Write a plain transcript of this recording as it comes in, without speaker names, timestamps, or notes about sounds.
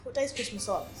What day's Christmas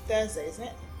on? It's Thursday, isn't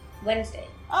it? Wednesday.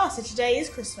 Ah, so today is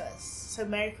Christmas. So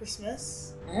Merry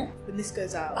Christmas. Huh? When this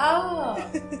goes out. Oh.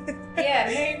 Yeah,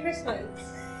 Merry Christmas.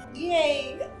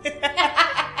 Yay.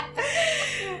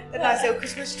 A nice little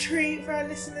Christmas treat for our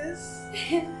listeners.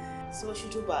 So what should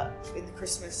we talk about in the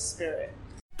Christmas spirit?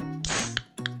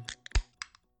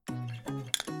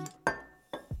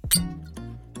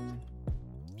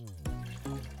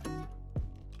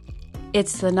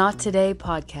 It's the Not Today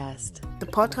podcast. The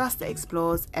podcast that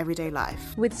explores everyday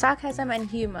life. With sarcasm and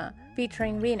humor,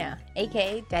 featuring Rena,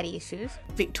 aka Daddy Issues.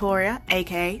 Victoria,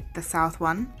 aka the South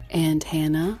One. And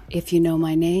Hannah, if you know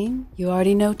my name, you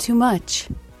already know too much.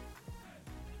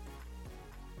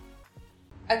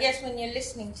 I guess when you're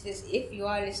listening to this, if you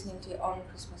are listening to it on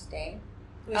Christmas Day,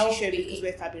 Which you should, because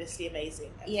we're fabulously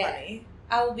amazing and funny.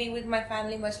 I will be with my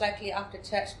family most likely after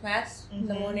church mass in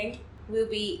the morning. We'll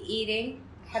be eating,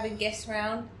 having guests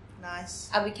around. Nice.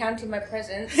 I'll be counting my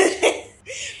presents.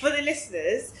 For the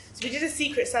listeners, so we did a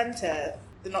Secret Santa,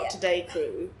 the Not Today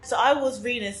crew. So I was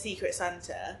Rena's Secret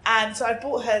Santa, and so I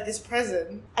bought her this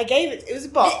present. I gave it was a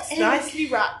box, nicely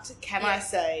wrapped, I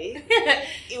say.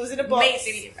 It was in a box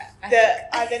Amazingly wrapped. that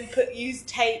I then used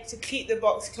tape to keep the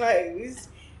box closed.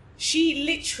 She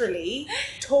literally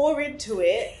tore into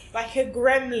it like a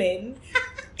gremlin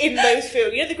in those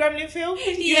films. You know the gremlin film?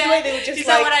 You know the way they were just Is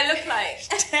that what I look like?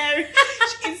 tearing.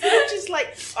 Instead of just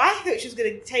like, I thought she was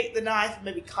going to take the knife and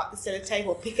maybe cut the sellotape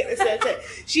or pick at the sellotape.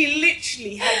 She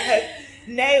literally had her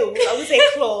nails, I would say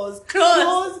claws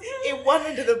in one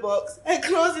end of the box and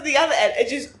claws in the other end, and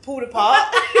just pulled apart.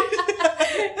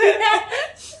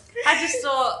 I just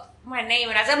saw my name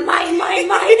and I said, mine.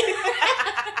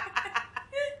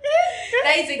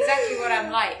 That is exactly what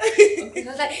I'm like. I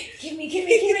was like, give me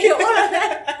all of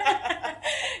that.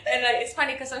 And like, it's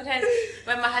funny because sometimes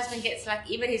when my husband gets like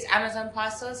even his Amazon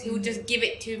parcels, he will just give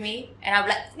it to me, and I'm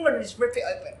like, I'm gonna just rip it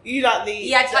open. You like the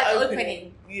it's like the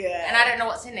opening. Yeah. And I don't know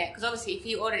what's in it because obviously if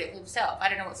he ordered it for himself, I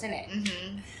don't know what's in it.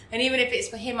 Mm-hmm. And even if it's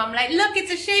for him, I'm like, look,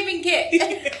 it's a shaving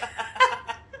kit.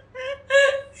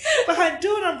 Behind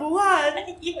door number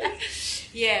 1.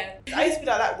 Yeah. I used to be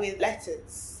like that with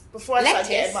letters. Before I started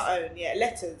getting my own,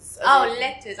 letters.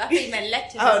 Letters. I thought you meant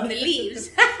letters on the leaves.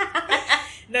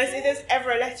 No, so if there's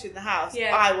ever a letter in the house,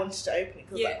 I wanted to open it.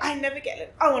 Because I never get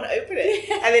letters. I want to open it.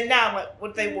 And then now I'm like,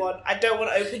 what do they want? I don't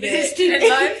want to open it. Is it student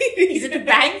loan? Is it a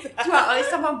bank? Do I owe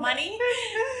someone money?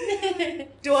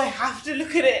 Do I have to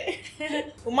look at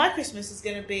it? Well, my Christmas is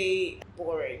going to be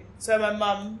boring. So my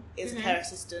mum is a care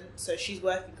assistant, so she's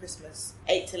working Christmas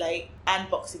 8 till 8 and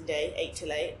Boxing Day 8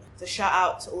 till 8. So shout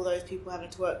out to all those people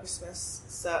having to work Christmas.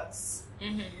 It sucks.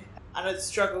 I know the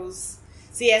struggles.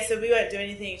 So so we won't do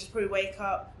anything. Just probably wake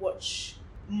up, watch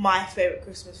my favourite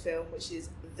Christmas film, which is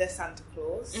The Santa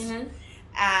Claus.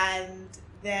 And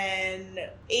then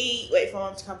eat, wait for my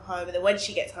mum to come home, and then when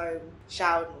she gets home,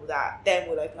 shower and all that, then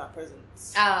we'll open our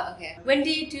presents. Oh, okay. When do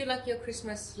you do like your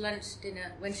Christmas lunch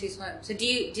dinner when she's home? So do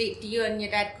you and your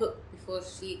dad cook before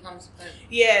she comes home?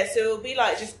 Yeah, so it'll be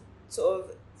like just sort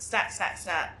of snack.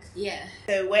 Yeah.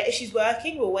 So if she's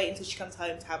working, we'll wait until she comes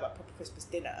home to have a proper Christmas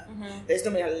dinner. There's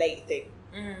normally a late thing.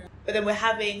 But then we're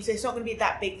having, so it's not going to be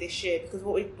that big this year, because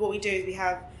what we do is we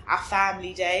have our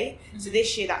family day. So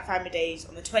this year that family day is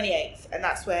on the 28th, and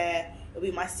that's where it'll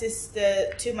be my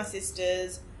sister, 2 of my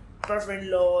sisters,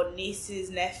 brother-in-law, nieces,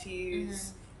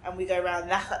 nephews, and we go around.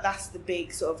 That's the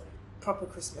big sort of proper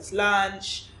Christmas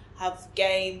lunch. Have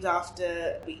games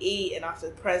after we eat and after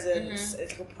the presents.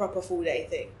 It's like a proper full day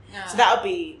thing. So that'll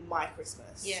be my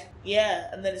Christmas. Yeah,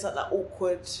 and then it's like that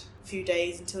awkward few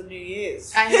days until New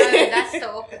Year's. I know, that's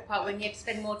the awkward part when you have to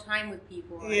spend more time with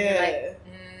people. And you're like,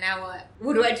 now what?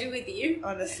 What do I do with you?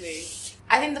 Honestly.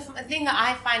 I think the thing that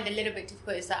I find a little bit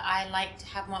difficult is that I like to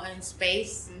have my own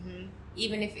space,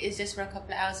 even if it's just for a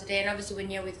couple of hours a day. And obviously when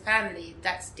you're with family,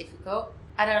 that's difficult.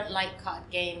 I don't like card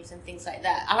games and things like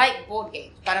that. I like board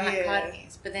games, but I don't like card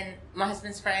games. But then my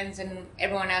husband's friends and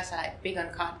everyone else are like big on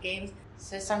card games.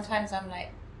 So sometimes I'm like,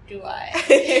 do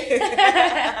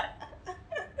I?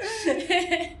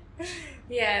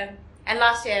 Yeah. And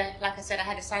last year, like I said, I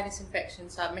had a sinus infection,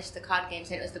 so I missed the card games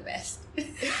and it was the best.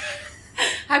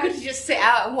 How could you just sit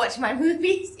out and watch my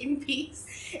movies in peace?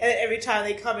 And then every time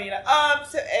they come in, you're like, oh, I'm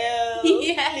so ill.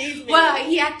 Yeah. Leave me. Well,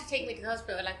 he had to take me to the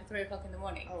hospital at like 3 o'clock in the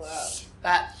morning. Oh, wow.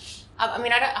 But, I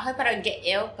mean, I hope I don't get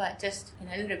ill, but just,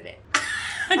 a little bit.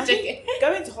 I think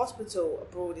going to hospital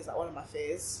abroad is like one of my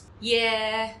fears.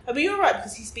 Yeah. I mean, you're right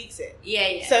because he speaks it.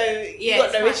 Yeah. So you've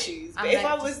got no issues. But if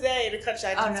I was there in a country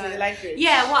I didn't speak the language.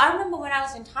 Yeah, well, I remember when I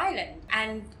was in Thailand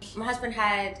and my husband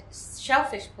had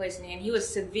shellfish poisoning and he was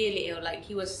severely ill. Like,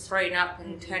 he was throwing up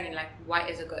and turning like white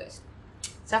as a ghost.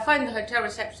 So I phoned the hotel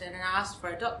reception and I asked for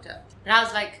a doctor. And I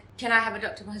was like, can I have a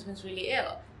doctor? My husband's really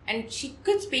ill. And she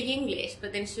could speak English,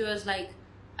 but then she was like,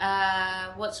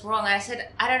 what's wrong? And I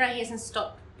said, I don't know, he hasn't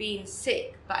stopped being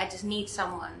sick, but I just need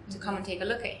someone to come and take a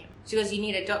look at him. She goes, you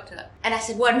need a doctor. And I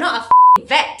said, well, not a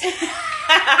vet. And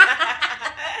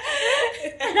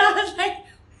I was like,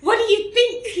 what do you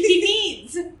think he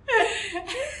needs? And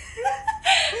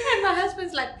my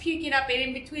husband's like puking up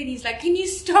in between. He's like, can you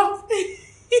stop?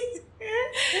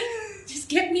 Just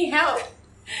get me help.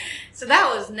 So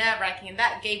that was nerve-wracking, and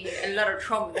that gave me a lot of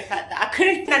trauma, the fact that I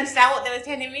couldn't understand what they were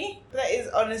telling me. That is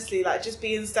honestly like just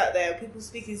being stuck there, people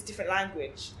speaking this different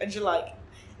language, and you're like,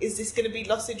 is this going to be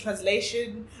lost in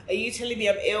translation? Are you telling me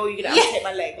I'm ill? You're going to amputate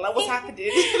my leg? Like, what's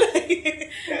happening?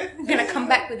 I'm going to come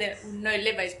back with no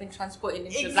liver. It's been transported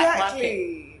into the black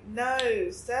market.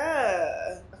 No,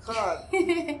 sir. I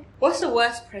can't. What's the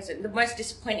worst present, the most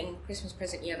disappointing Christmas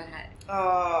present you ever had?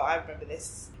 Oh, I remember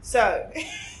this. So,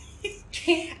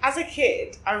 as a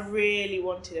kid, I really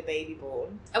wanted a baby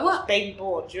born. A what? Baby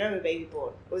born. Do you remember baby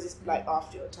born? Or was this like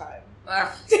after your time?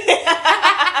 Yeah.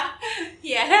 Do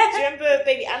you remember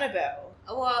baby Annabelle?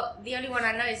 Well, the only one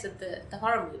I know is the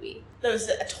horror movie. There was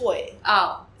a toy.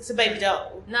 Oh. It's a baby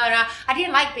doll. No, I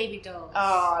didn't like baby dolls.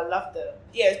 Oh, I loved them.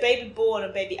 Yeah, it was baby born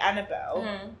and baby Annabelle.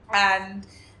 And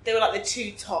they were like the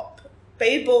two top.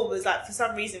 Baby born was like, for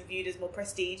some reason, viewed as more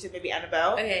prestige than baby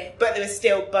Annabelle. Okay. But they were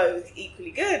still both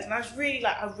equally good. And I was really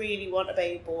like, I really want a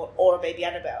baby born or a baby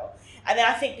Annabelle. And then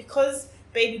I think because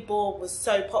baby born was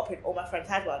so popular, all my friends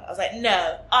had one, I was like,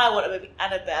 no, I want a baby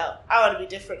Annabelle. I want to be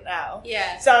different now.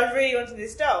 Yeah. So I was really wanting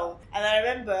this doll. And I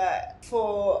remember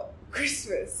for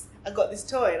Christmas, I got this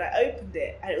toy and I opened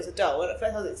it and it was a doll. And at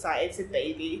first I was excited, it said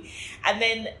baby. And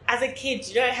then as a kid,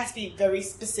 you know, it has to be very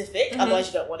specific, otherwise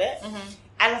you don't want it.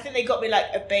 And I think they got me like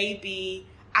a baby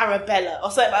Arabella or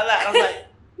something like that. And I was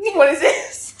like, what is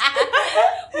this?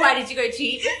 Why did you go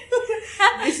cheap?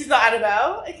 This is not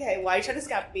Annabelle. Okay, why are you trying to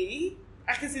scam me?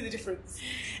 I can see the difference.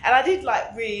 And I did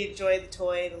like really enjoy the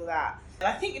toy and all that. And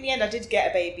I think in the end I did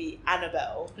get a baby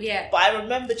Annabelle. Yeah. But I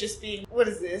remember just being, what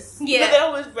is this? Yeah.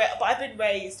 But then but I've been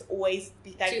raised to always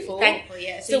be thankful. Thankful,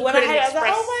 yeah. So when I had it, I was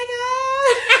like, oh my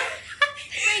God.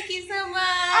 Thank you so much.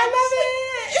 I love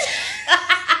it.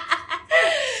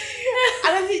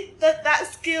 And I think that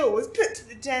skill was put to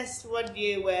the test one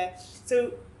year where,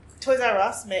 so Toys R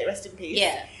Us, may it rest in peace.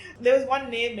 Yeah. There was one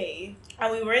near me,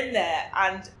 and we were in there,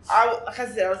 and like I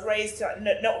said, I was raised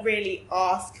to not really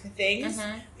ask for things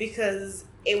because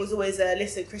it was always a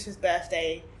listen, Christmas,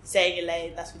 birthday, stay in your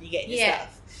lane, that's when you get your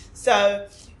stuff. So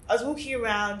I was walking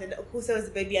around, and of course there was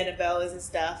the baby Annabelles and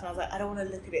stuff, and I was like, I don't want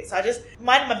to look at it. So I just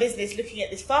minded my business looking at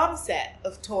this farm set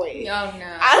of toys. Oh no.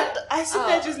 And I stood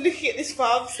there just looking at this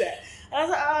farm set. And I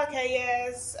was like, oh, okay,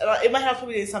 yes. And in my head, I was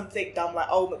probably doing something dumb, like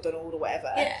Old McDonald or whatever.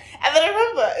 Yeah. And then I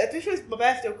remember, I think it was my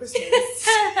birthday or Christmas,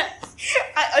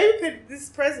 I opened this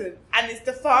present, and it's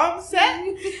the farm set. And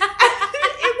in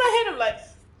my head, I'm like,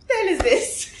 what the hell is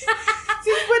this?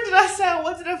 Since when did I say I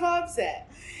wanted a farm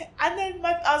set? And then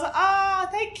I was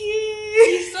like, thank you.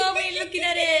 You saw me looking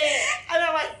at it. And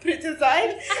I like put it to the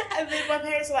side. And then my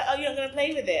parents were like, oh, you're not going to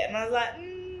play with it? And I was like,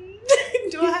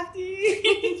 do I have to?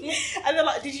 And they're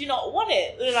like, did you not want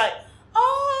it? They're like,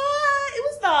 it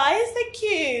was nice, thank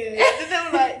you. And then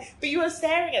they were like, but you were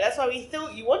staring at it, that's why we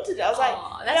thought you wanted it. I was like,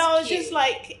 no, I was just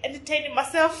like entertaining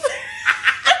myself.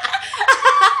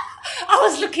 I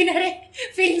was looking at it,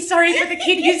 feeling sorry for the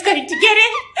kid who's going to get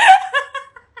it.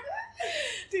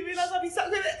 Didn't realise I'd be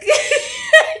stuck with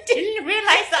it. Didn't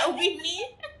realise that would be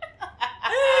me.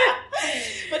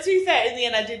 But to be fair, in the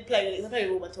end I did play with it. I played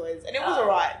with all my toys, and it was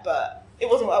alright, but it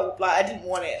wasn't what I didn't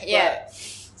want it. Yeah. But,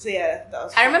 so yeah, that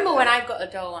was. I remember when I got a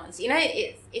doll once. You know,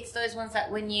 it's those ones that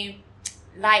when you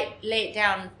lay it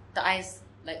down, the eyes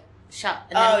like shut,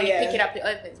 and then when you pick it up, it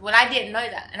opens. Well, I didn't know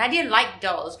that, and I didn't like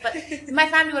dolls, but my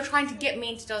family were trying to get me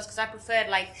into dolls because I preferred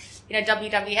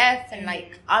WWF and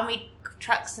like army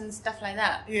trucks and stuff like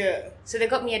that. Yeah. So they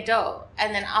got me a doll,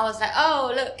 and then I was like,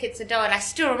 oh look, it's a doll, and I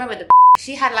still remember the.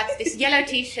 She had like this yellow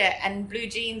t-shirt and blue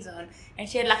jeans on, and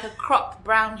she had like a cropped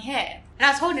brown hair. And I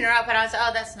was holding her up, and I was like,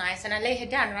 oh, that's nice. And I laid her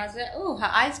down, and I was like, oh, her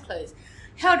eyes closed.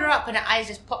 Held her up, and her eyes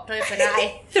just popped open, and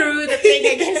I threw the thing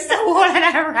against the wall, and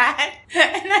I ran.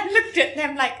 And I looked at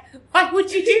them like, why would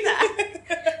you do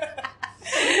that?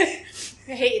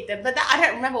 I hated them. But I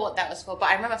don't remember what that was for, but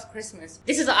I remember for Christmas.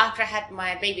 This is after I had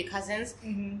my baby cousins,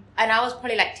 and I was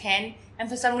probably like 10. And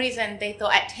for some reason, they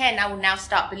thought at 10, I would now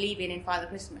start believing in Father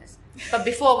Christmas. But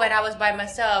before, when I was by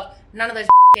myself, none of those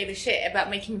gave a shit about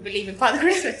making me believe in Father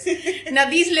Christmas. Now,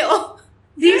 these little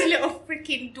these little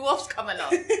freaking dwarfs come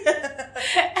along.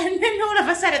 And then all of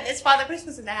a sudden there's Father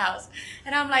Christmas in the house.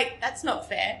 And I'm like, that's not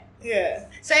fair. Yeah.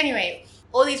 So anyway,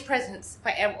 all these presents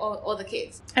for all the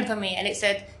kids and for me. And it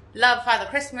said, love Father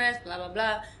Christmas, blah, blah,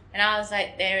 blah. And I was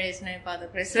like, there is no Father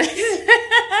Christmas.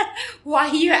 Why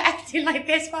are you acting like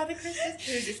there's Father Christmas?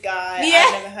 Who's this guy? Yeah.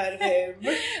 I've never heard of him.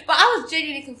 But I was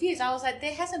genuinely confused. I was like,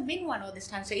 there hasn't been one all this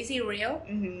time. So is he real?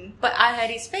 Mm-hmm. But I heard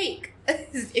he's fake.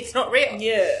 It's not real.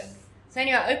 Yeah. So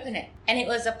anyway, I opened it. And it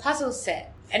was a puzzle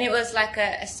set. And it was like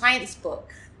a science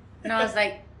book. And I was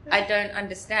like, I don't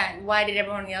understand. Why did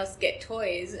everyone else get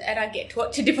toys and I get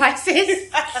torture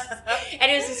devices?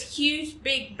 And it was this huge,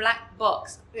 big black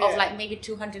box of like maybe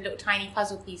 200 little tiny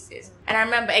puzzle pieces. And I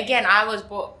remember, again, I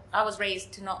was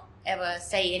raised to not ever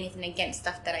say anything against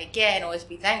stuff that I get and always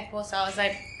be thankful. So I was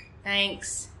like,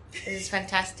 thanks. This is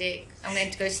fantastic. I'm going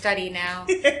to go study now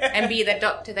and be the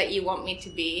doctor that you want me to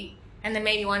be. And then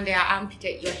maybe one day I'll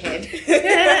amputate your head.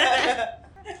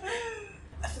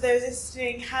 For those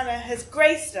listening, Hannah has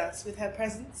graced us with her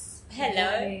presence.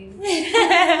 Hello.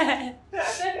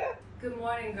 Good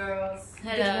morning, girls.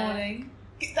 Hello. Good morning.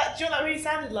 Do you know what that really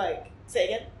sounded like? Say it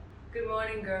again. Good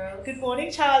morning, girls. Good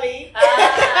morning, Charlie.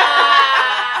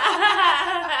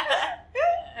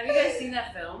 Have you guys seen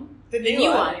that film? The new new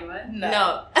one? Anyone?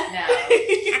 No. No.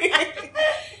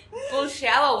 Bullshit,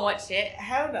 I won't watch it.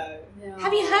 Hell no. No.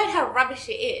 Have you heard how rubbish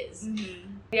it is? Mm-hmm.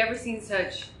 Have you ever seen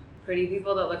such pretty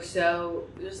people that look so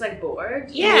just like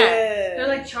bored? Yeah. They're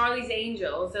like Charlie's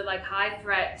Angels. They're like high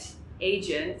threat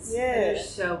agents. Yeah. And they're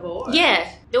so bored.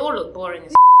 Yeah, they all look boring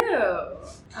as Ew.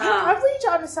 I really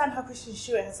don't understand how Kristen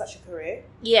Stewart has such a career.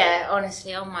 Yeah,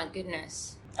 honestly, oh my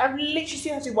goodness. I've literally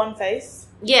seen her do one face.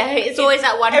 Yeah, it's always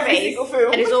that one Every face. single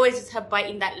film. And it's always just her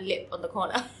biting that lip on the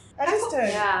corner. I just don't.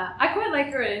 Yeah, I quite like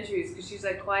her in interviews because she's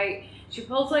like she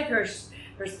pulls like her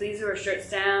sleeves of her shirts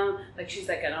down, like she's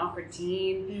like an awkward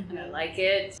teen, and I like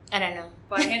it. I don't know.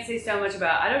 But I can't say so much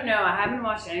about. I don't know. I haven't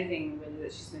watched anything really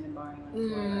that she's been in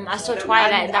barring. I saw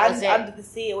Twilight and that was it. Under the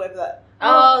Sea or whatever that.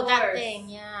 Oh, of that course. thing,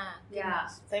 yeah. Yeah.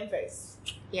 Same face.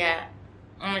 Yeah.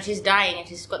 She's dying and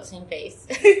she's got the same face.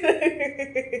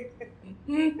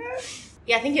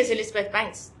 Yeah, I think it's Elizabeth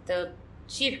Banks.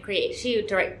 She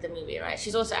directed the movie, right?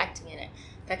 She's also acting in it.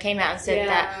 That came out and said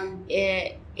that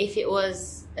if it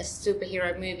was a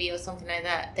superhero movie or something like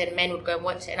that, then men would go and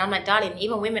watch it. And I'm like, darling,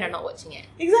 even women are not watching it.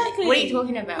 Exactly. What are you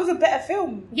talking about? It was a better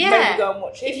film. Yeah. Men would go and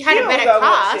watch it. If you had a would better go and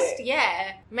watch cast, it.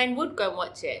 yeah, men would go and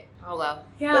watch it. Oh well.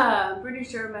 Yeah, I'm pretty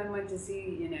sure men went to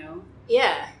see,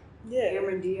 Yeah. Yeah.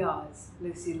 Cameron Diaz,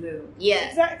 Lucy Liu. Yeah.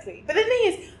 Exactly. But the thing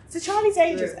is, so Charlie's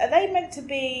Angels, are they meant to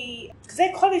be... Because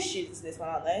they're college students in this one,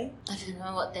 aren't they? I don't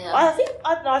know what they are. I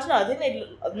don't know. I think they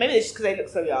look... Maybe it's just because they look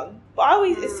so young. But I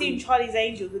always assumed Charlie's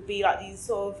Angels would be like these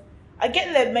sort of... I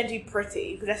get that they're meant to be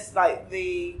pretty, because that's like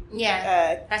the...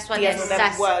 Yeah. That's why Diaz they're and them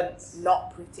sassy. weren't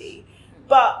not pretty.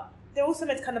 But they're also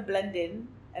meant to kind of blend in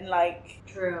and like...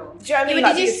 True. Do you know what I Yeah, mean? but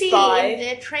Like, did you be a see spy. in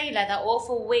the trailer that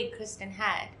awful wig Kristen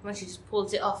had when she just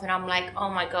pulls it off, and I'm like, oh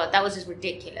my god, that was just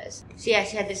ridiculous. So yeah,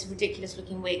 she had this ridiculous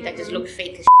looking wig that just looked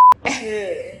fake as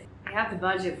Yeah. I have the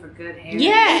budget for good hair.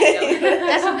 Yeah,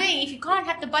 that's the thing. If you can't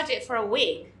have the budget for a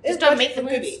wig, just don't make the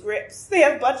They have budget for good movie. scripts. They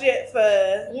have budget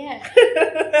for... Yeah.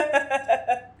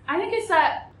 I think it's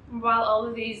that while all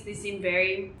of these, they seem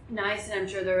very nice, and I'm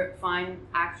sure they're fine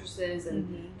actresses,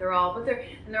 and they're all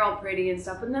pretty and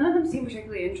stuff, but none of them seem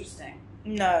particularly interesting.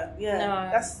 No, yeah. No.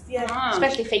 That's, yeah.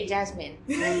 Especially fake Jasmine.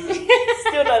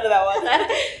 Still don't know that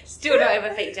one. Still not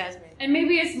over fake Jasmine. And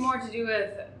maybe it's more to do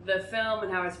with the film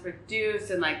and how it's produced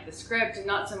and like the script, and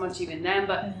not so much even them,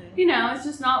 but it's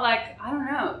just not like, I don't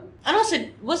know. And also,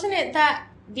 wasn't it that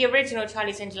the original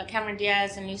Charlie's Angels, like Cameron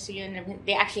Diaz and Lucy Liu, and everything,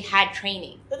 they actually had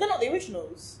training? But they're not the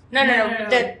originals. No.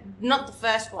 No. Not the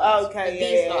first ones. Oh, okay,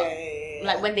 These yeah, lot.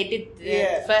 yeah. Like when they did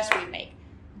the first remake.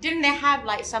 Didn't they have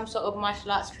like some sort of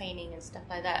martial arts training and stuff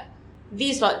like that?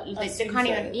 These lot, they can't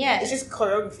even, It's just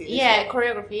choreography. Yeah,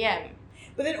 choreography, yeah.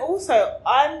 But then also,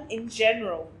 I'm in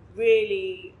general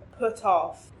really put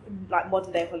off like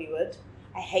modern day Hollywood.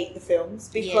 I hate the films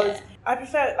because I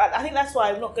prefer. Like, I think that's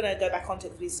why I'm not gonna go back onto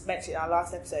it because we mentioned it in our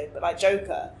last episode. But like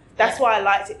Joker, that's why I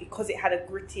liked it, because it had a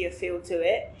grittier feel to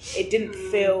it. It didn't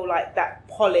feel like that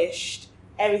polished,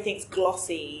 everything's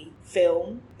glossy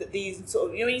film that these sort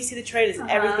of, when you see the trailers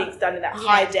and everything's done in that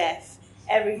high def,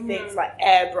 everything's like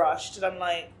airbrushed, and I'm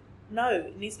like, no,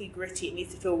 it needs to be gritty, it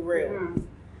needs to feel real.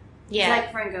 Yeah. It's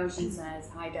like Frank Ocean says,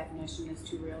 high definition is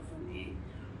too real for me.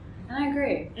 And I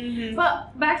agree. Mm-hmm.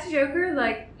 But back to Joker,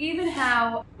 like, even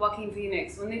how Joaquin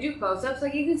Phoenix, when they do close-ups,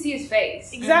 like, you can see his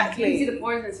face. Exactly. You can see the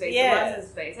pores in his face, the lines in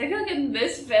his face. I feel like in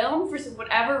this film, for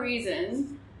whatever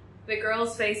reason, the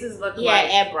girls' faces look Yeah, like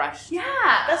airbrushed. Yeah,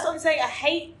 That's what I'm saying. I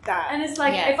hate that. and it's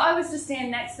like Yeah. if I was to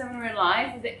stand next to them in real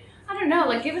life, I don't know,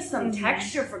 like give us some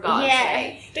texture for God's Yeah.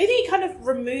 sake. Do you think it kind of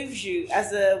removes you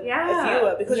as a Yeah.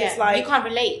 viewer because it's like you can't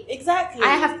relate. exactly.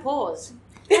 I have pause.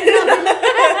 I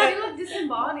know, they look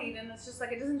disembodied, and it's just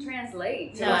like it doesn't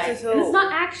translate. To No. like, Not at and it's all.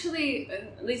 not actually,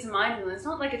 at least in my opinion, it's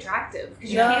not like attractive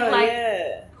because you No, can't like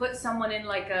yeah. put someone in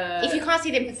like a. If you can't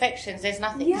see the imperfections, there's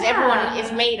nothing. Because Yeah. everyone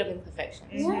is made of imperfections.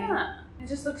 Yeah, it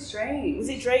just looks strange. Was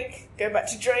it Drake? Going back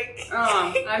to Drake.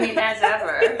 Oh, I mean, as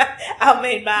ever. Our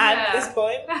main man at Yeah. this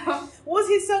point. What was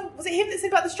his song? Was it him that said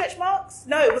about the stretch marks?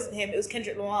 No, it wasn't him. It was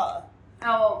Kendrick Lamar.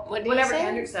 Oh, What did he whatever say?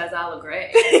 Kendrick says, I'll agree.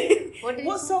 What did he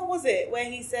What say? song was it where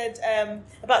he said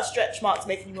about stretch marks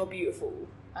making you more beautiful?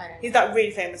 I don't know. He's that really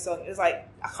famous song. It was like,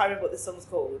 I can't remember what this song's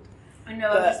called. I know,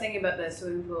 But- I'm just thinking about the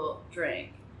swimming pool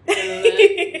drink.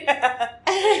 Yeah.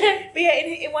 But yeah,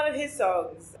 in one of his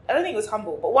songs, I don't think it was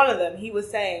Humble, but one of them, he was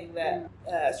saying that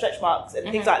stretch marks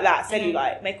and things like that,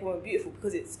 cellulite, make a woman beautiful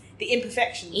because it's the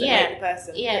imperfections that Yeah. make the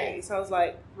person Yeah. pretty. So I was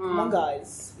like, come on,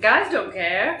 guys. Guys don't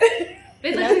care.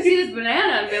 They'd like to see this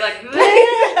banana and be like,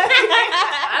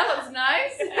 that looks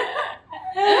nice.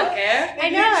 I don't care. I They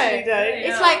know. literally don't.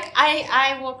 Yeah. It's like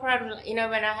I walk around, you know,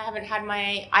 when I haven't had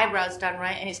my eyebrows done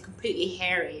right, and it's completely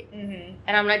hairy, Mm-hmm.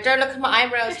 and I'm like, don't look at my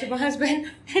eyebrows to my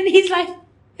husband, and he's like,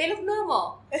 they look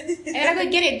normal. And then I go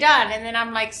get it done, and then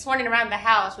I'm like swanning around the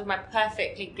house with my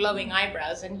perfectly glowing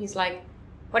eyebrows, and he's like,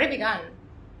 what have you done?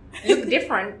 You look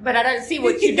different, but I don't see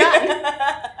what you've done.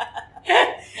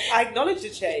 I acknowledge the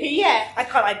change. Yeah. I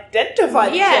can't identify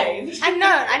the change. I know,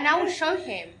 and I will show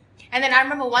him. And then I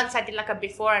remember once I did like a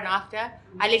before and after.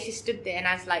 I literally stood there and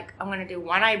I was like, I'm gonna do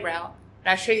one eyebrow, and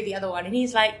I'll show you the other one. And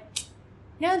he's like,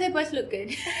 no, they both look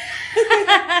good.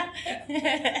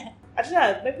 I don't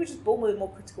know. Maybe we're just born with a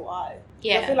more critical eye.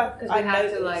 Yeah. I feel like Because I we have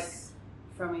notice. to, like,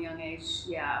 from a young age,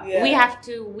 yeah. Yeah. We have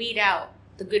to weed out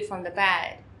the good from the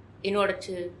bad in order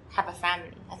to have a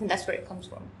family. I think that's where it comes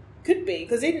from. Could be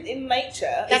because in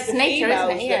nature, That's it's the nature, isn't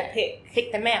females it? Yeah. that pick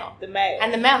Pick the male. the male.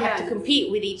 And the male have Yeah. to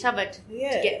compete with each other to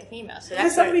Yeah. get the female. So for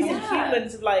that's some where it reason, comes Yeah.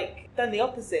 humans have like done the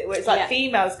opposite, where it's like Yeah.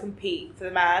 females compete for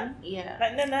the man. from. Yeah.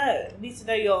 Like no, you need to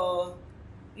know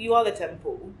you are the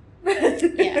temple.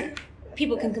 Yeah.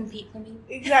 People can compete for me.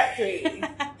 Exactly.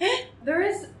 There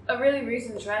is a really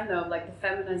recent trend, though, of, like, the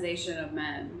feminization of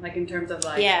men. Like, in terms of,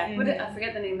 like... Yeah. I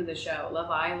forget the name of the show.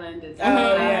 Love Island. Is Oh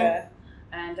yeah.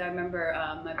 And I remember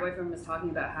my boyfriend was talking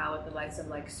about how at the likes of,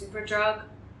 like, Superdrug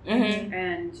Mm-hmm.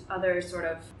 and other sort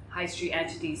of high street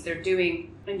entities, they're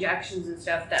doing injections and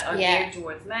stuff that are Yeah. geared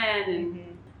towards men,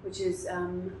 and which is,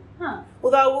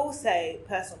 Although I will say,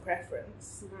 personal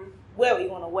preference, Mhm. wear what you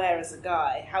want to wear as a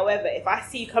guy. However, if I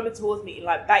see you coming towards me in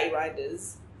like batty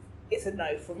riders, it's a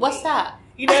no from me. What's that?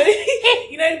 You know,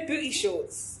 you know, booty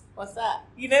shorts. What's that?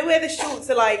 You know where the shorts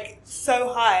are like so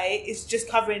high, it's just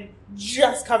covering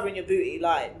your booty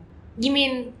line. You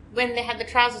mean when they had the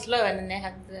trousers low and then they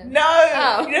had the... No,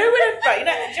 Oh. you know when do you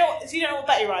know what, so you know what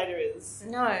batty rider is?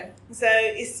 No. So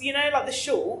it's like the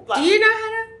short. Like, Do you know how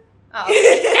to... Oh.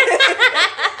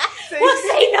 So- Well,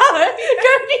 say no.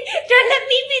 Don't let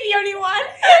me be the only one.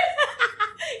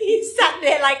 You sat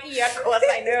there like, yeah, of course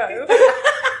I know.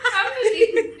 I'm just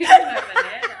eating my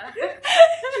banana.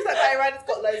 She's like batty rider's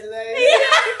got loads of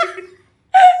those.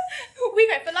 We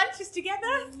went for lunches together.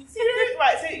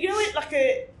 Right, so you know what,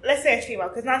 like let's say a female,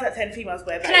 because 9 out of 10 females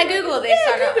wear Can I batty Google riders. this?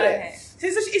 Yeah, or not? Google it. Okay. So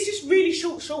it's just really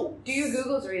short shorts. Do you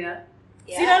Google, Serena?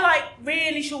 So you know, like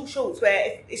really short shorts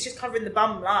where it's just covering the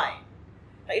bum line.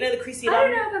 Like, you know, the creasy I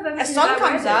line? don't know if I've ever A seen song that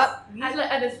comes riders.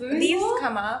 up. At a swimming These pool?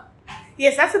 come up.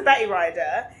 Yes, that's a batty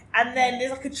rider. And then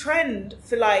there's like a trend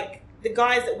for like the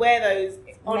guys that wear those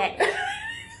on. Neck.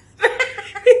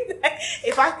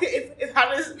 if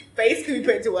Hannah's face could be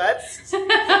put into words,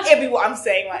 it'd be what I'm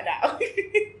saying right now.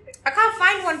 I can't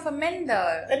find one for men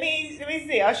though. let me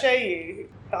see. I'll show you.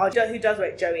 Oh, who does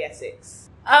wear Joey Essex?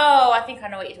 Oh, I think I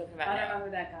know what you're talking about I don't now. know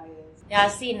who that guy is. Yeah,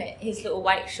 I've seen it. His little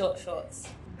white short shorts.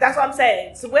 That's what I'm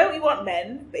saying. So wear what you want,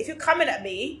 men. But if you're coming at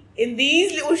me in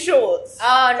these little shorts,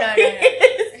 Oh, no.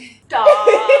 Stop.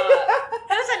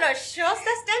 Those are not shorts,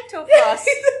 that's dental floss.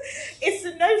 it's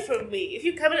a no from me. If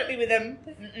you're coming at me with them,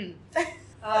 mm-mm.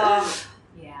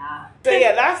 Yeah. So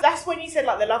yeah, that's when you said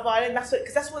like the Love Island. That's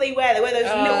because that's what they wear. They wear those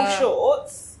little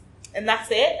shorts, and that's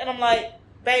it. And I'm like,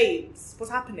 babes,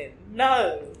 what's happening?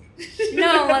 No.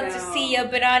 No one wants to No. see your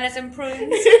bananas and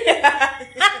prunes.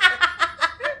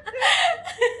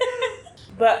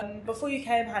 But before you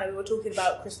came, Hannah, we were talking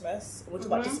about Christmas. We were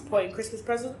talking about Mm-hmm. disappointing Christmas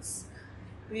presents.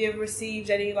 Have you ever received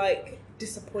any like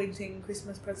disappointing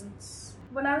Christmas presents?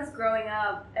 when I was growing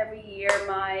up, every year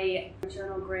my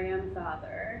maternal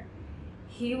grandfather,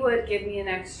 he would give me an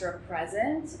extra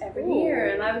present every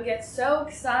year, and I would get so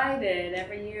excited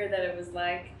every year that it was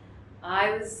like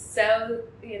I was so,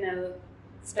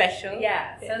 Special.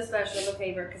 Yeah, so special of a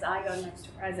favor because I got an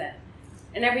extra present.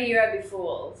 And every year I'd be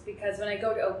fooled because when I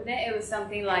go to open it, it was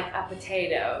something like a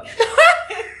potato.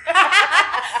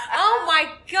 Oh my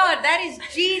god, that is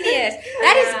genius.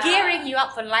 That is gearing you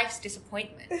up for life's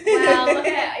disappointment. Well, look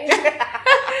at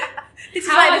This is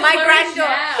how why I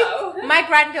my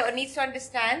granddaughter needs to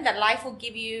understand that life will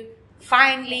give you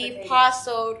finely Potato.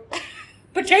 parceled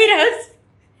potatoes.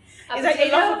 Is that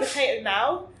you love a potato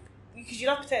now? Because you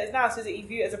love potatoes now, so that you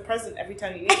view it as a present every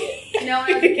time you eat it. No,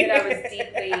 when I was a kid, I was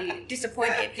deeply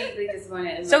Disappointed.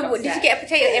 disappointed. So did you get a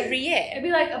potato every year? It'd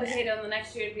be like a potato, and the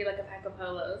next year it'd be like a pack of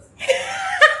Polos.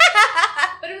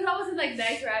 But it was always in like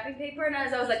nice wrapping paper, and I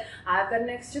was always like, I've got an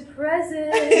extra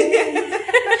present,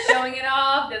 showing it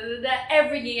off,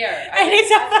 every year. And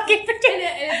it's a fucking potato.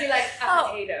 And it'd be like a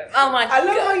potato. Oh my god. I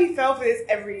love how you fell for this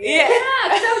every year. Yeah. Yeah,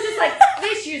 because I was just like,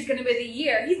 this year's gonna be the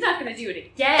year. He's not gonna do it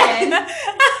again.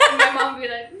 And my mom would be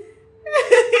like,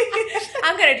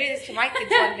 I'm gonna do this to my kids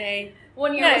one day.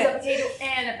 one year was a potato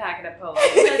and a packet of Polos,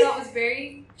 which I thought was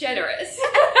very generous.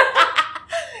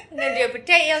 I'm gonna do a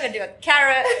potato, I'm gonna do a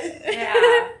carrot.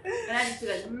 Yeah. And I'd just be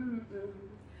like,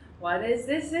 what is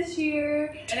this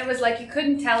year? And it was like you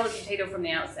couldn't tell the potato from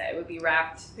the outside. It would be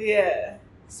wrapped, Yeah.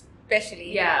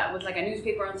 Especially. yeah, with like a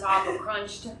newspaper on top or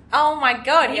crunched. Oh my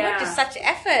god, you went to Yeah. such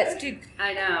efforts to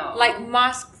I know. like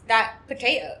mask that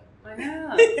potato. I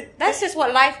know. That's just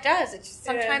what life does. It just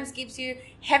sometimes gives you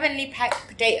heavenly packed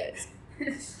potatoes.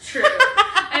 It's true.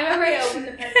 I remember I opened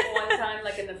the present one time,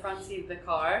 like in the front seat of the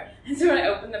car. And so when I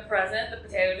opened the present, the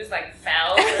potato just like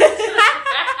fell.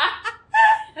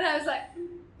 And I was like,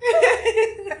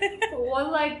 what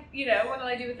do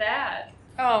I do with that?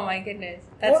 Oh my goodness,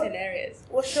 that's What? hilarious.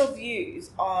 What's your views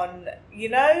on,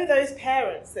 those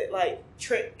parents that like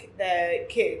trick their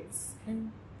kids,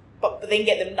 but then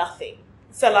get them nothing?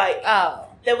 So like, Oh.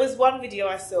 there was one video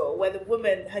I saw where the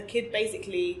woman, her kid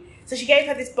basically, so she gave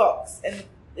her this box and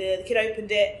the kid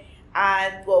opened it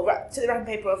and, took the wrapping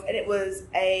paper off and it was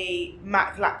a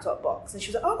Mac laptop box. And she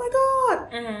was like, oh my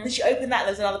God. Mm-hmm. Then she opened that and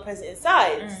there was another present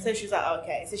inside. So she was like, oh,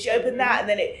 okay. So she opened that and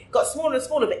then it got smaller and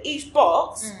smaller, but each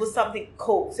box was something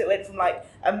cool. So it went from like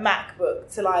a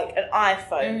MacBook to like an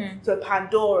iPhone to a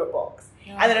Pandora box.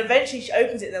 And then eventually she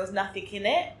opens it and there was nothing in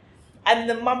it. And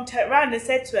the mum turned around and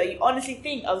said to her, you honestly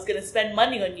think I was going to spend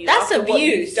money on you That's after what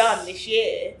abuse. you've done this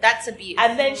year? That's abuse.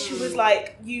 And then she was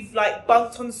like, you've like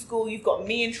bunked on school, you've got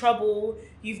me in trouble,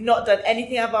 you've not done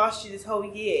anything I've asked you this whole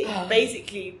year. You've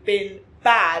basically been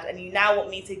bad and you now want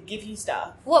me to give you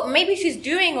stuff. Well, maybe she's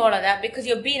doing all of that because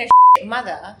you're being a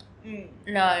mother.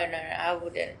 No, I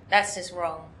wouldn't. That's just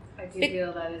wrong. I do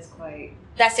feel that is quite,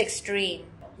 That's extreme.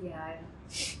 yeah.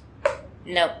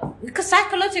 No. Because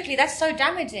psychologically, that's so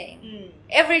damaging.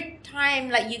 Every time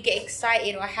like you get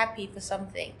excited or happy for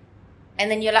something, and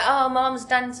then you're like, oh, mom's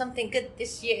done something good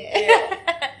this year. Yeah.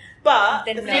 But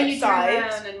Then the no. Then flip you turn side,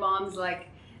 around and mom's like,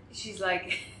 she's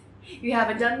like, you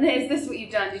haven't done this. This is what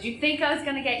you've done. Did you think I was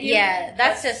going to get you? Yeah,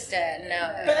 that's just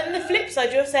no. but then the flip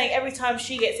side, you're saying every time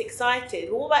she gets excited.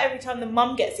 Well, what about every time the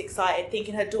mum gets excited,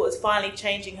 thinking her daughter's finally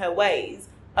changing her ways,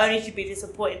 only to be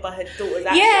disappointed by her daughter's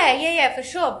actions? Yeah, for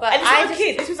sure. But And it's I not a just,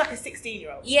 kid. This was like a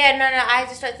 16-year-old. yeah, no, I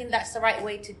just don't think that's the right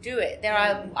way to do it. There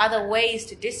are other ways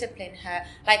to discipline her.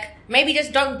 Like maybe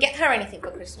just don't get her anything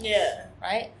for Christmas. Yeah.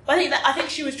 Right. But I think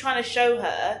she was trying to show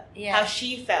her Yeah. how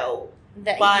she felt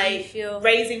That by you feel.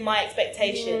 raising my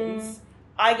expectations.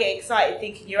 I get excited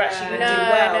thinking you're actually going to No, do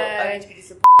well, no. only to be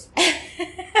disappointed.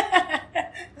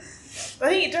 I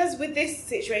think it does with this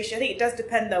situation. I think it does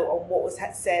depend though on what was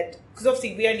said, because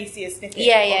obviously we only see a snippet.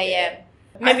 Yeah.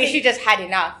 I Maybe think- she just had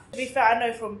enough. To be fair, I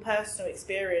know from personal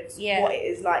experience Yeah. what it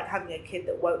is like having a kid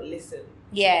that won't listen,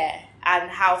 Yeah. and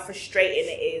how frustrating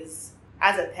it is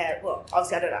as a parent. Well,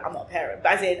 obviously I don't know. I'm not a parent,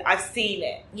 but as in I've seen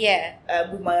it Yeah.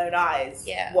 with my own eyes.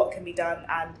 Yeah. What can be done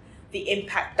and the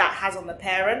impact that has on the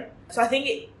parent. So I think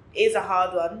it is a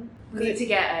hard one. We need to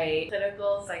get a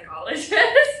clinical psychologist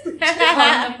on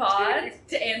the pod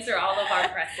to answer all of our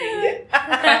pressing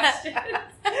questions.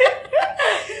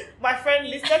 My friend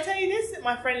listened. Did I tell you this?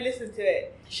 My friend listened to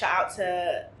it. Shout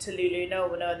out to Lulu. No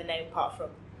one will know the name apart from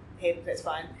him. That's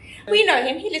fine. We know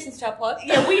him. He listens to our pod.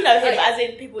 Yeah, we know him, Oh, yeah. as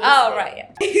in people listen. Oh, right,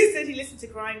 yeah. He said he listened to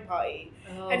Crying Party,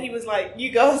 and he was like,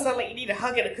 "You girls sound like you need a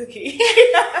hug and a cookie."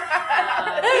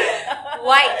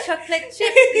 White chocolate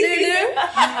chips, Lulu.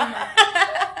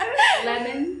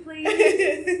 Lemon,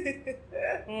 please.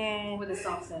 with a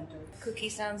soft center. Cookie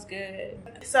sounds good.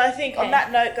 So I think on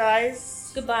that note,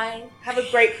 guys, Goodbye. have a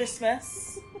great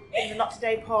Christmas in the Not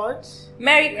Today pod.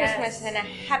 Merry Yes. Christmas and a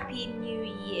Happy New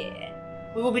Year.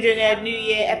 We will be doing a New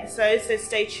Year episode, so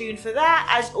stay tuned for that.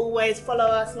 As always, follow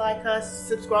us, like us,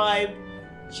 subscribe,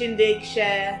 shindig,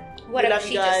 share. Whatever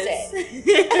we love she you just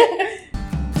guys.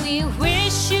 said. We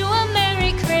wish you a